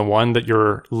class than the one that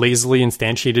your lazily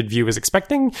instantiated view is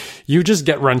expecting, you just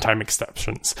get runtime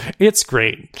exceptions. It's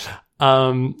great.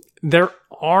 There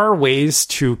are ways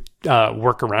to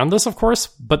work around this, of course,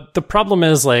 but the problem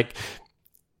is like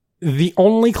the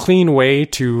only clean way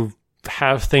to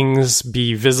have things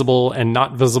be visible and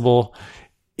not visible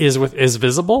is with is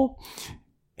visible.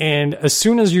 And as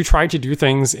soon as you try to do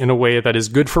things in a way that is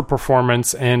good for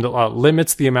performance and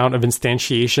limits the amount of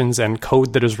instantiations and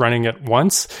code that is running at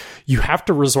once, you have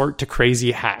to resort to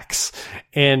crazy hacks.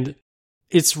 And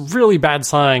it's really bad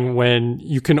sign when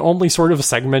you can only sort of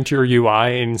segment your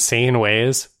UI in insane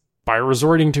ways by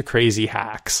resorting to crazy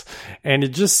hacks. And it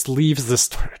just leaves this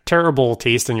terrible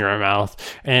taste in your mouth.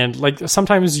 And like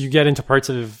sometimes you get into parts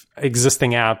of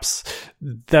existing apps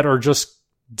that are just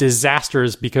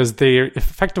disasters because they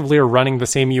effectively are running the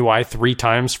same UI 3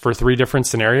 times for 3 different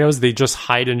scenarios. They just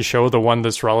hide and show the one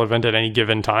that's relevant at any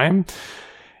given time.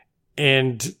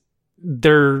 And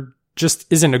there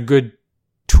just isn't a good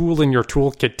tool in your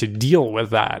toolkit to deal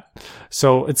with that.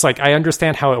 So it's like, I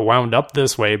understand how it wound up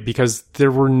this way because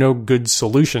there were no good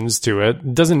solutions to it.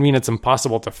 It doesn't mean it's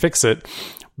impossible to fix it,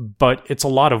 but it's a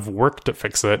lot of work to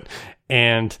fix it.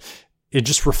 And it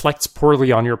just reflects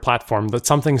poorly on your platform that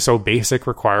something so basic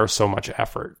requires so much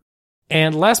effort.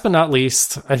 And last but not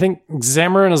least, I think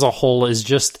Xamarin as a whole is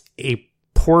just a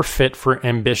poor fit for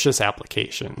ambitious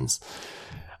applications.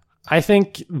 I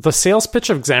think the sales pitch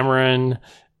of Xamarin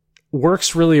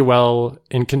works really well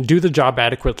and can do the job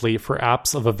adequately for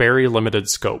apps of a very limited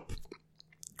scope.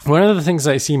 One of the things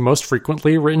I see most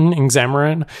frequently written in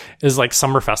Xamarin is like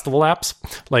summer festival apps,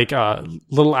 like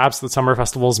little apps that summer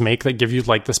festivals make that give you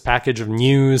like this package of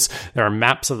news. There are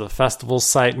maps of the festival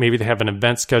site. Maybe they have an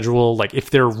event schedule. Like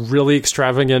if they're really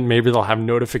extravagant, maybe they'll have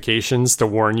notifications to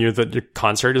warn you that your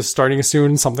concert is starting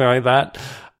soon, something like that.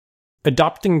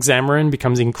 Adopting Xamarin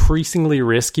becomes increasingly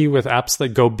risky with apps that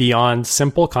go beyond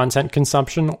simple content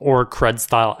consumption or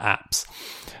CRUD-style apps.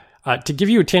 To give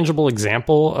you a tangible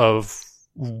example of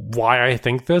why I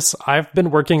think this, I've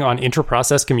been working on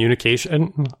inter-process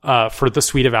communication for the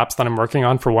suite of apps that I'm working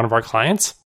on for one of our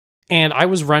clients. And I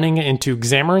was running into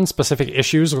Xamarin-specific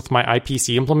issues with my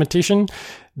IPC implementation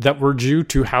that were due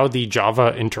to how the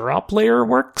Java interop layer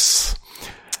works.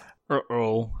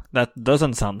 Uh-oh, that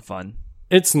doesn't sound fun.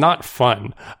 It's not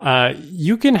fun.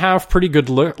 You can have pretty good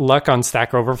luck on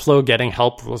Stack Overflow getting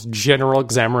help with general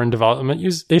Xamarin development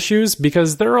issues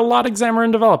because there are a lot of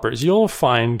Xamarin developers. You'll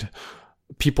find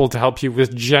people to help you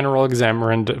with general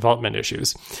Xamarin development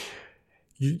issues.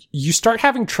 You start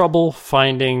having trouble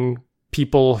finding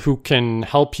people who can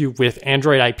help you with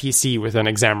Android IPC within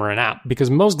a Xamarin app because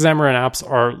most Xamarin apps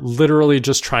are literally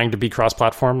just trying to be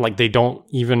cross-platform. Like they don't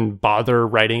even bother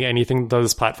writing anything that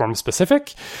is platform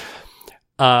specific.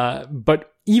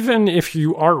 But even if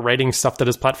you are writing stuff that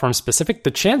is platform specific,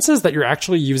 the chances that you're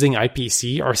actually using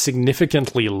IPC are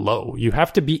significantly low. You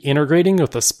have to be integrating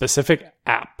with a specific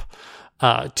app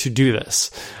to do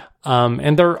this.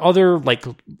 And there are other like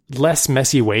less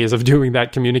messy ways of doing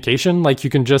that communication. Like you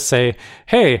can just say,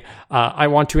 hey, I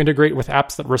want to integrate with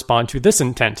apps that respond to this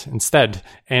intent instead.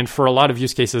 And for a lot of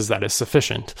use cases, that is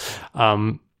sufficient.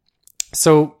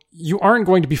 So you aren't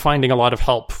going to be finding a lot of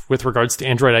help with regards to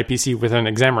Android IPC within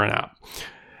an Xamarin app.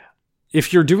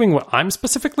 If you're doing what I'm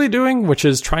specifically doing, which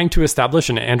is trying to establish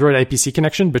an Android IPC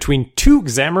connection between 2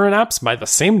 Xamarin apps by the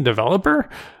same developer,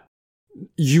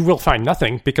 you will find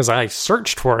nothing because I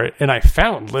searched for it and I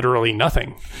found literally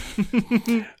nothing.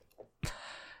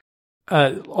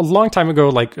 A long time ago,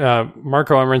 like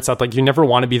Marco Amrin said, like you never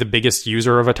want to be the biggest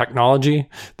user of a technology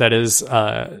that is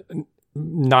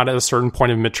not at a certain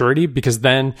point of maturity, because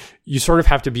then you sort of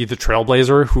have to be the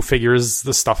trailblazer who figures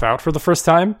the stuff out for the first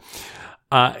time.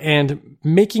 And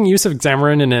making use of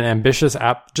Xamarin in an ambitious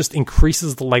app just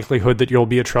increases the likelihood that you'll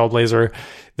be a trailblazer,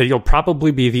 that you'll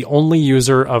probably be the only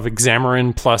user of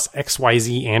Xamarin plus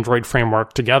XYZ Android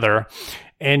framework together,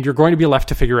 and you're going to be left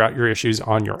to figure out your issues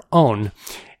on your own.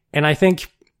 And I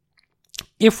think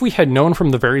if we had known from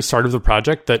the very start of the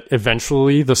project that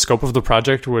eventually the scope of the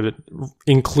project would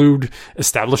include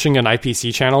establishing an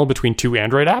IPC channel between 2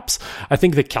 Android apps, I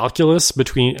think the calculus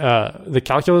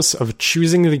of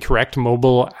choosing the correct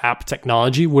mobile app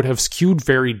technology would have skewed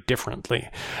very differently.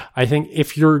 I think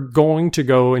if you're going to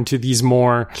go into these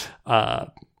more,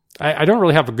 I don't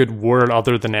really have a good word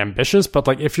other than ambitious, but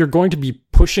like if you're going to be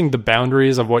pushing the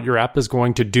boundaries of what your app is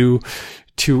going to do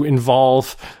to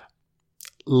involve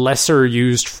lesser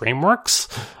used frameworks,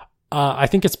 I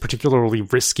think it's particularly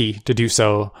risky to do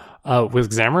so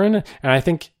with Xamarin. And I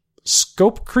think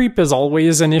scope creep is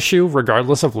always an issue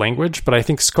regardless of language, but I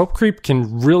think scope creep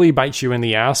can really bite you in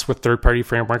the ass with third-party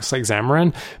frameworks like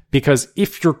Xamarin, because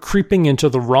if you're creeping into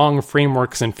the wrong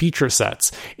frameworks and feature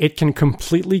sets, it can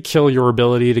completely kill your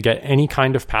ability to get any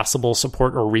kind of passable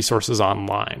support or resources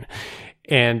online.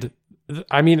 And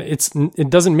I mean, it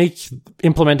doesn't make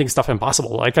implementing stuff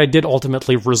impossible. Like I did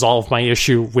ultimately resolve my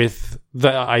issue with the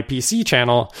IPC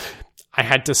channel. I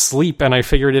had to sleep and I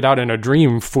figured it out in a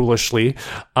dream, foolishly.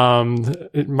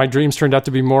 My dreams turned out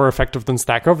to be more effective than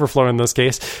Stack Overflow in this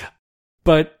case.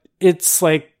 But it's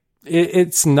like,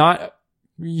 it's not,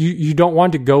 you don't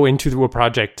want to go into a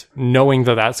project knowing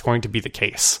that that's going to be the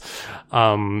case.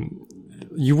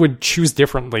 You would choose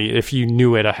differently if you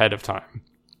knew it ahead of time.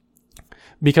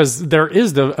 because there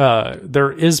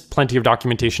is plenty of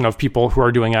documentation of people who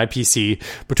are doing IPC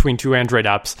between two Android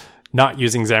apps not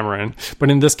using Xamarin. But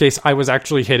in this case, I was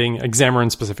actually hitting a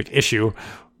Xamarin-specific issue.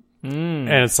 And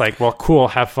it's like, well, cool,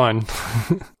 have fun.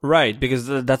 Right, because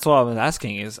that's what I was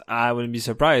asking is I wouldn't be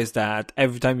surprised that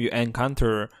every time you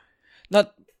encounter,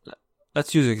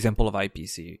 let's use the example of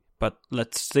IPC, but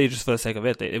let's say just for the sake of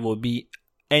it, it will be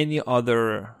any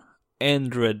other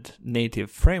Android native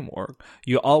framework.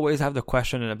 You always have the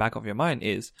question in the back of your mind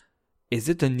is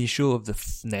it an issue of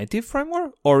the native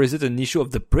framework or is it an issue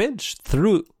of the bridge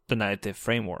through the native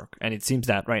framework? And it seems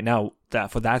that right now,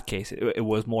 that for that case, it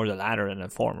was more the latter than the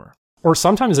former. Or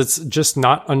sometimes it's just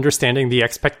not understanding the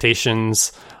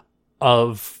expectations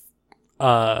of,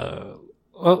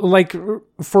 like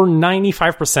for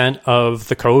 95% of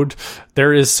the code,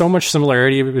 there is so much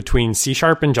similarity between C#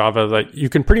 and Java that you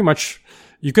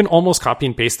can almost copy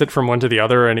and paste it from one to the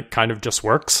other and it kind of just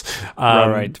works.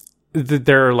 Right.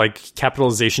 There are like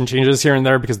capitalization changes here and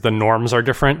there because the norms are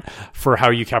different for how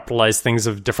you capitalize things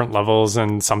of different levels,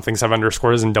 and some things have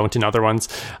underscores and don't in other ones.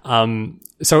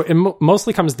 So it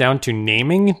mostly comes down to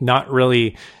naming, not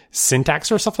really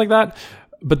syntax or stuff like that.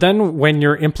 But then when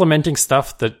you're implementing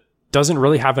stuff that doesn't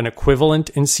really have an equivalent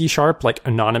in C#, like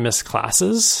anonymous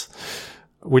classes,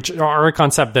 which are a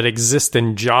concept that exists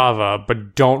in Java,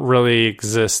 but don't really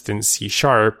exist in C#.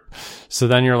 So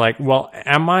then you're like, well,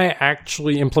 am I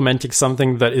actually implementing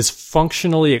something that is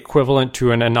functionally equivalent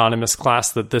to an anonymous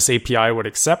class that this API would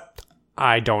accept?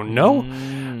 I don't know.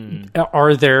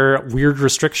 Are there weird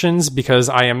restrictions because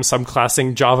I am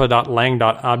subclassing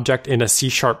java.lang.object in a C#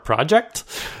 project?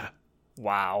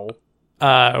 Wow.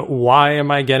 Why am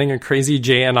I getting a crazy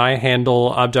JNI handle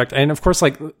object? And of course,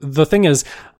 like the thing is,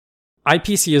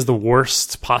 IPC is the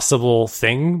worst possible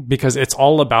thing because it's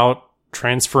all about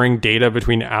transferring data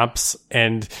between apps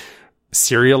and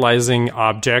serializing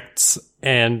objects,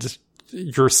 and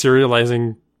you're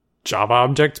serializing Java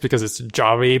objects because it's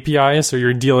Java API. So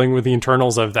you're dealing with the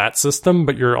internals of that system,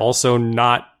 but you're also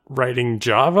not writing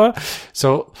Java.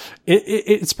 So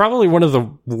it's probably one of the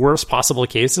worst possible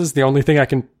cases. The only thing I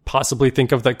can possibly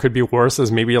think of that could be worse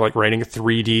is maybe like writing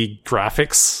 3D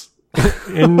graphics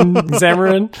in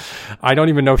Xamarin. I don't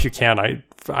even know if you can.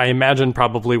 I imagine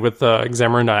probably with the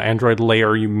Xamarin Android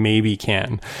layer you maybe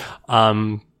can.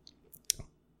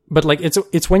 But like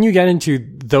it's when you get into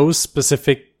those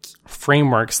specific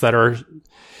frameworks that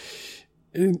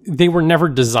they were never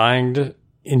designed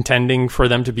intending for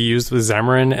them to be used with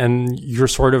Xamarin, and you're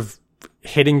sort of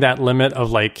hitting that limit of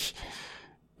like,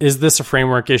 is this a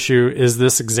framework issue? Is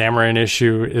this a Xamarin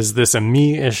issue? Is this a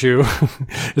me issue?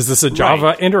 Is this a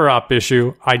Java interop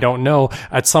issue? I don't know.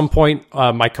 At some point,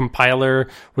 my compiler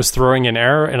was throwing an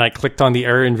error, and I clicked on the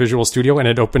error in Visual Studio, and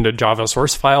it opened a Java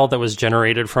source file that was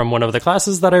generated from one of the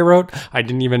classes that I wrote. I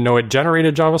didn't even know it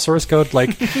generated Java source code.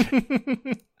 Like,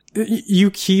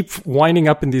 you keep winding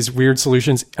up in these weird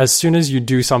solutions as soon as you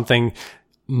do something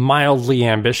mildly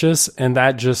ambitious, and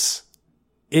that just...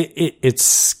 It's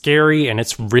scary and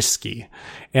it's risky,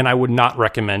 and I would not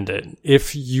recommend it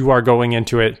if you are going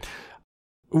into it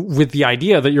with the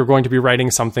idea that you're going to be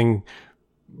writing something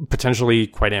potentially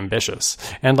quite ambitious.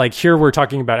 And like here, we're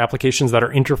talking about applications that are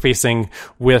interfacing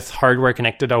with hardware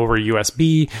connected over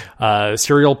USB,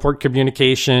 serial port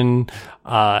communication,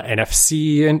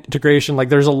 NFC integration. Like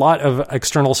there's a lot of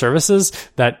external services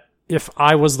that if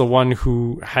I was the one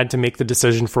who had to make the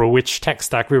decision for which tech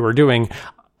stack we were doing,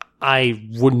 I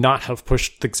would not have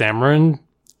pushed the Xamarin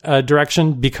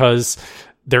direction because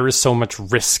there is so much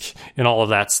risk in all of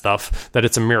that stuff that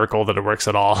it's a miracle that it works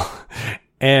at all.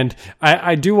 And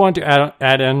I do want to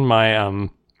add in my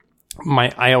my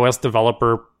iOS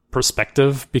developer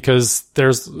perspective, because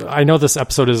I know this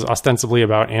episode is ostensibly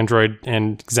about Android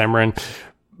and Xamarin,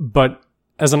 but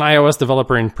as an iOS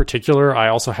developer in particular, I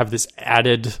also have this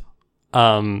added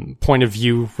point of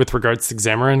view with regards to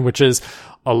Xamarin, which is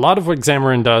a lot of what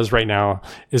Xamarin does right now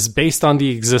is based on the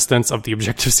existence of the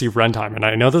Objective-C runtime. And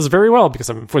I know this very well because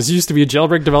I was used to be a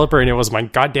jailbreak developer, and it was my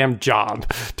goddamn job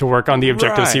to work on the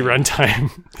Objective-C runtime.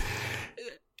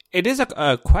 It is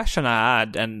a question I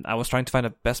had, and I was trying to find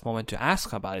the best moment to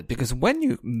ask about it, because when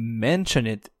you mention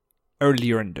it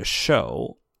earlier in the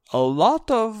show, a lot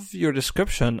of your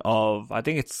description of, I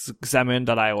think it's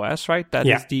Xamarin.ios, right? That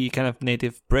is the kind of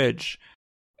native bridge,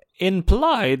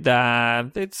 implied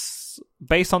that it's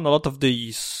based on a lot of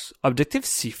these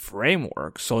Objective-C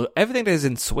frameworks. So everything that is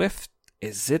in Swift,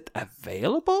 is it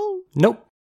available? Nope.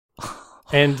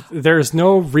 And there's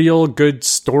no real good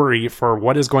story for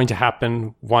what is going to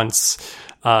happen once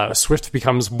Swift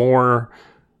becomes more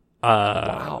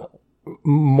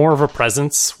more of a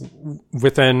presence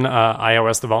within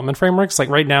iOS development frameworks. Like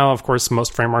right now, of course,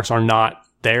 most frameworks are not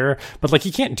there, but like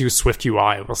you can't do Swift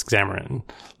UI with Xamarin.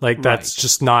 Like that's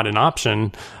just not an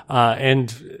option.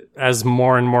 And as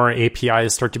more and more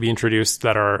APIs start to be introduced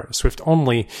that are Swift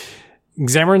only,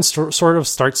 Xamarin sort of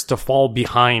starts to fall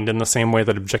behind in the same way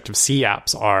that Objective-C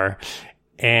apps are.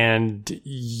 And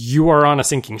you are on a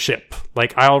sinking ship.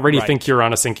 Like I already think you're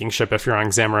on a sinking ship if you're on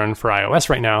Xamarin for iOS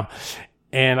right now.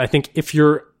 And I think if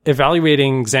you're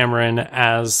evaluating Xamarin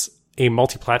as a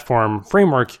multi-platform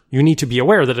framework, you need to be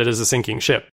aware that it is a sinking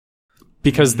ship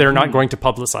because they're not going to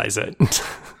publicize it.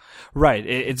 Right.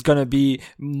 It's going to be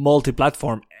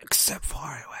multi-platform except for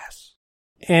iOS.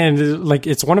 And like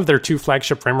it's one of their 2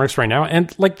 flagship frameworks right now.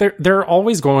 And like there are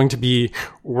always going to be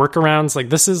workarounds. Like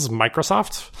this is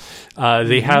Microsoft.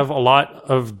 They have a lot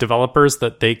of developers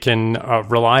that they can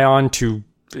rely on to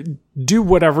do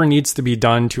whatever needs to be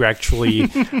done to actually,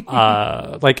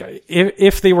 like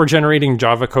if they were generating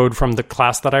Java code from the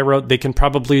class that I wrote, they can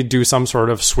probably do some sort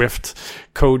of Swift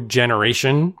code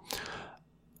generation.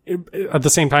 At the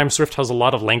same time, Swift has a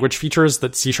lot of language features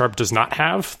that C# does not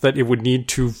have that it would need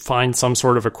to find some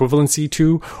sort of equivalency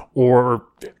to, or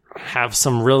have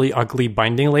some really ugly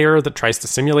binding layer that tries to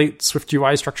simulate Swift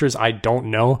UI structures. I don't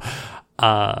know.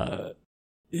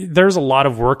 There's a lot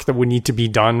of work that would need to be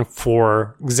done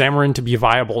for Xamarin to be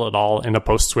viable at all in a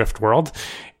post-Swift world.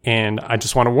 And I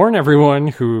just want to warn everyone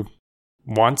who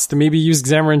wants to maybe use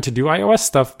Xamarin to do iOS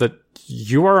stuff that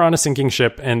you are on a sinking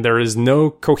ship and there is no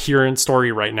coherent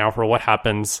story right now for what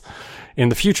happens in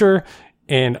the future.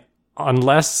 And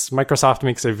unless Microsoft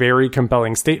makes a very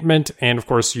compelling statement, and of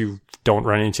course you don't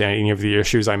run into any of the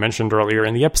issues I mentioned earlier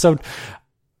in the episode,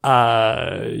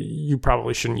 you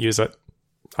probably shouldn't use it.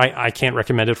 I can't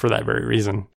recommend it for that very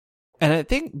reason. And I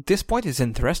think this point is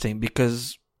interesting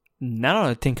because now that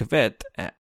I think of it,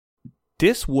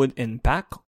 this would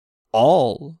impact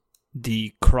all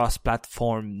the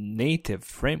cross-platform native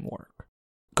framework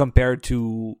compared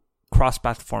to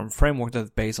cross-platform framework that's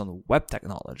based on web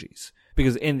technologies.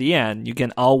 Because in the end, you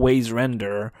can always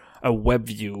render a web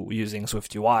view using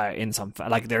Swift UI in some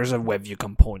like there's a web view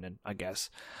component, I guess.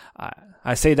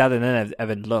 I say that and then I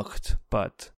haven't looked,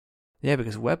 but yeah,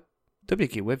 because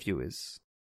WK WebView is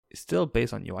still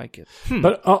based on UIKit.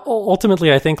 But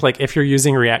ultimately, I think like if you're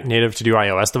using React Native to do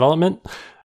iOS development,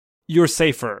 you're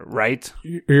safer, right?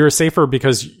 You're safer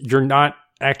because you're not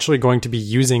actually going to be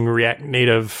using React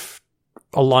Native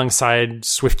alongside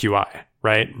Swift UI,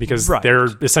 right? Because they're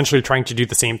essentially trying to do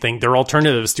the same thing. They're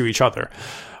alternatives to each other.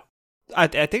 I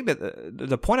think that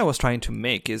the point I was trying to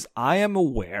make is I am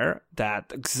aware that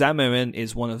Xamarin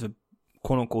is one of the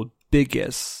quote-unquote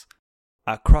biggest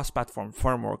cross-platform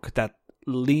framework that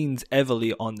leans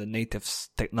heavily on the native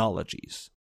technologies.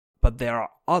 But there are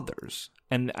others.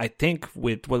 And I think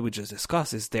with what we just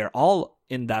discussed is they're all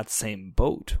in that same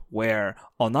boat where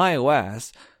on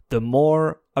iOS, the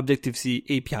more Objective-C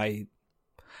API,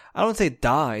 I don't say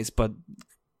dies, but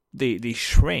they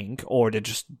shrink or they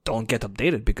just don't get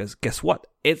updated because guess what?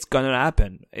 It's gonna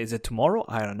happen. Is it tomorrow?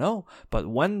 I don't know. But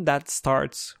when that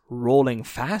starts rolling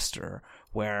faster,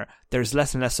 where there's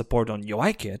less and less support on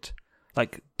UIKit,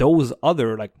 like those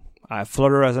other, like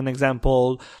Flutter as an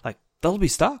example, like they'll be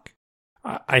stuck.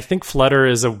 I think Flutter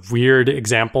is a weird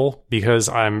example because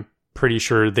I'm pretty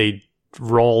sure they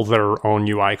roll their own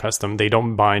UI custom. They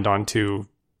don't bind onto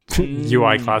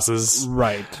UI classes.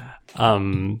 Right.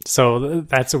 So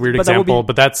that's a weird example,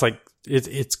 but that's like,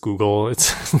 it's Google.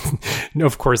 It's,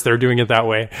 of course they're doing it that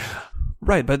way.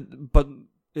 Right. But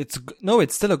it's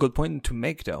still a good point to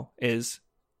make though, is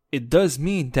it does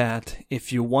mean that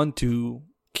if you want to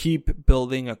keep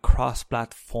building a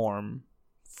cross-platform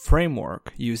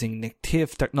framework using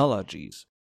native technologies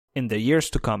in the years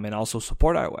to come and also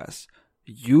support iOS,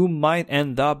 you might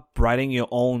end up writing your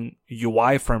own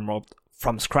UI framework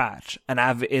from scratch and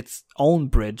have its own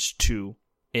bridge to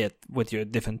it with your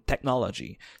different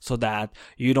technology so that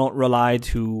you don't rely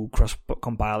to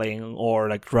cross-compiling or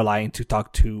like relying to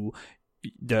talk to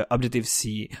the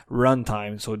Objective-C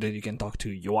runtime so that you can talk to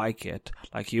UIKit.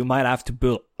 Like you might have to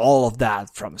build all of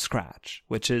that from scratch,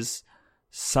 which is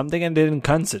something I didn't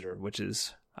consider, which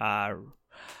is, I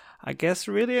guess,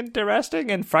 really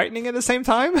interesting and frightening at the same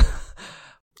time.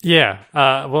 Yeah.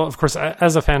 Well, of course,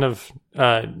 as a fan of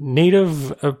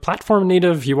platform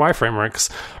native UI frameworks,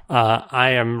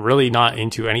 I am really not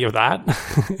into any of that.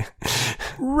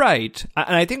 Right.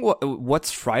 And I think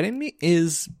what's frightening me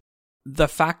is the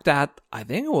fact that I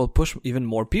think it will push even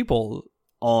more people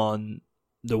on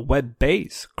the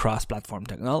web-based cross-platform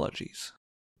technologies.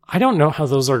 I don't know how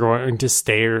those are going to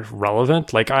stay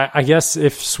relevant. Like, I guess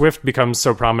if Swift becomes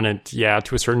so prominent, yeah,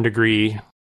 to a certain degree,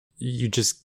 you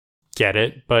just get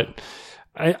it. But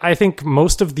I think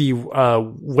most of the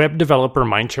web developer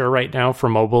mindshare right now for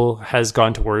mobile has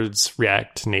gone towards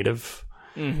React Native.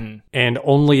 Mm-hmm. And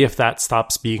only if that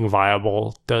stops being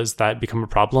viable does that become a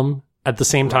problem. At the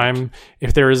same time,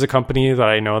 if there is a company that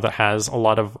I know that has a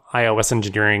lot of iOS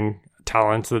engineering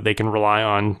talent that they can rely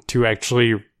on to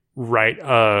actually write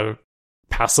a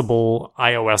passable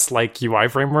iOS-like UI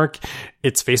framework,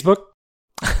 it's Facebook.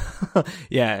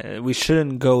 Yeah, we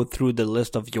shouldn't go through the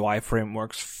list of UI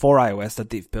frameworks for iOS that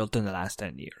they've built in the last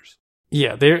 10 years.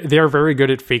 Yeah, they are very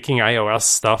good at faking iOS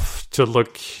stuff to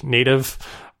look native.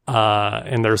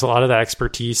 And there's a lot of that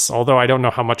expertise, although I don't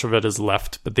know how much of it is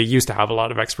left, but they used to have a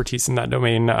lot of expertise in that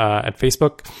domain at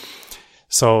Facebook.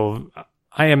 So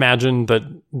I imagine that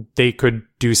they could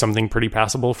do something pretty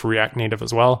passable for React Native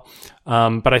as well.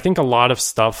 But I think a lot of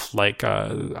stuff like,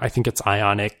 I think it's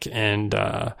Ionic and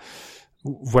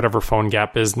whatever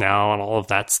PhoneGap is now and all of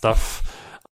that stuff,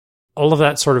 all of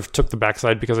that sort of took the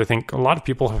backside because I think a lot of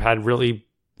people have had really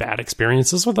bad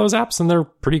experiences with those apps and they're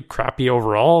pretty crappy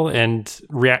overall. And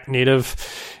React Native,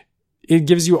 it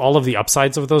gives you all of the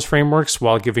upsides of those frameworks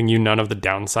while giving you none of the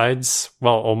downsides.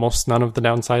 Well, almost none of the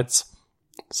downsides.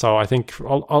 So I think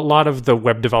a lot of the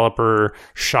web developer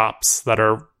shops that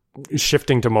are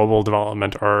shifting to mobile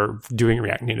development are doing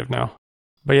React Native now.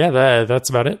 But yeah, that's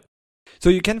about it. So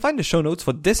you can find the show notes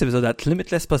for this episode at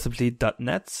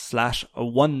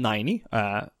limitlesspossibility.net/190,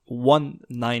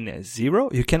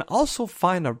 190. You can also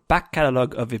find our back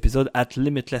catalog of episode at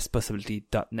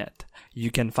limitlesspossibility.net. You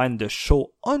can find the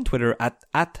show on Twitter at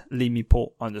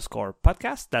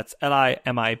 @limipo_podcast. That's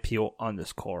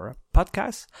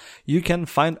LIMIPO_podcast. You can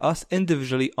find us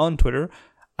individually on Twitter.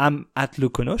 I'm at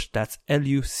Luconoche, that's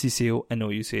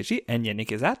LUCCONOUCHE, and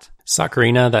Yannick is at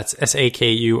Sakurina, that's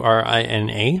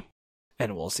SAKURINA.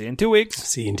 And we'll see you in 2 weeks.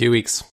 See you in 2 weeks.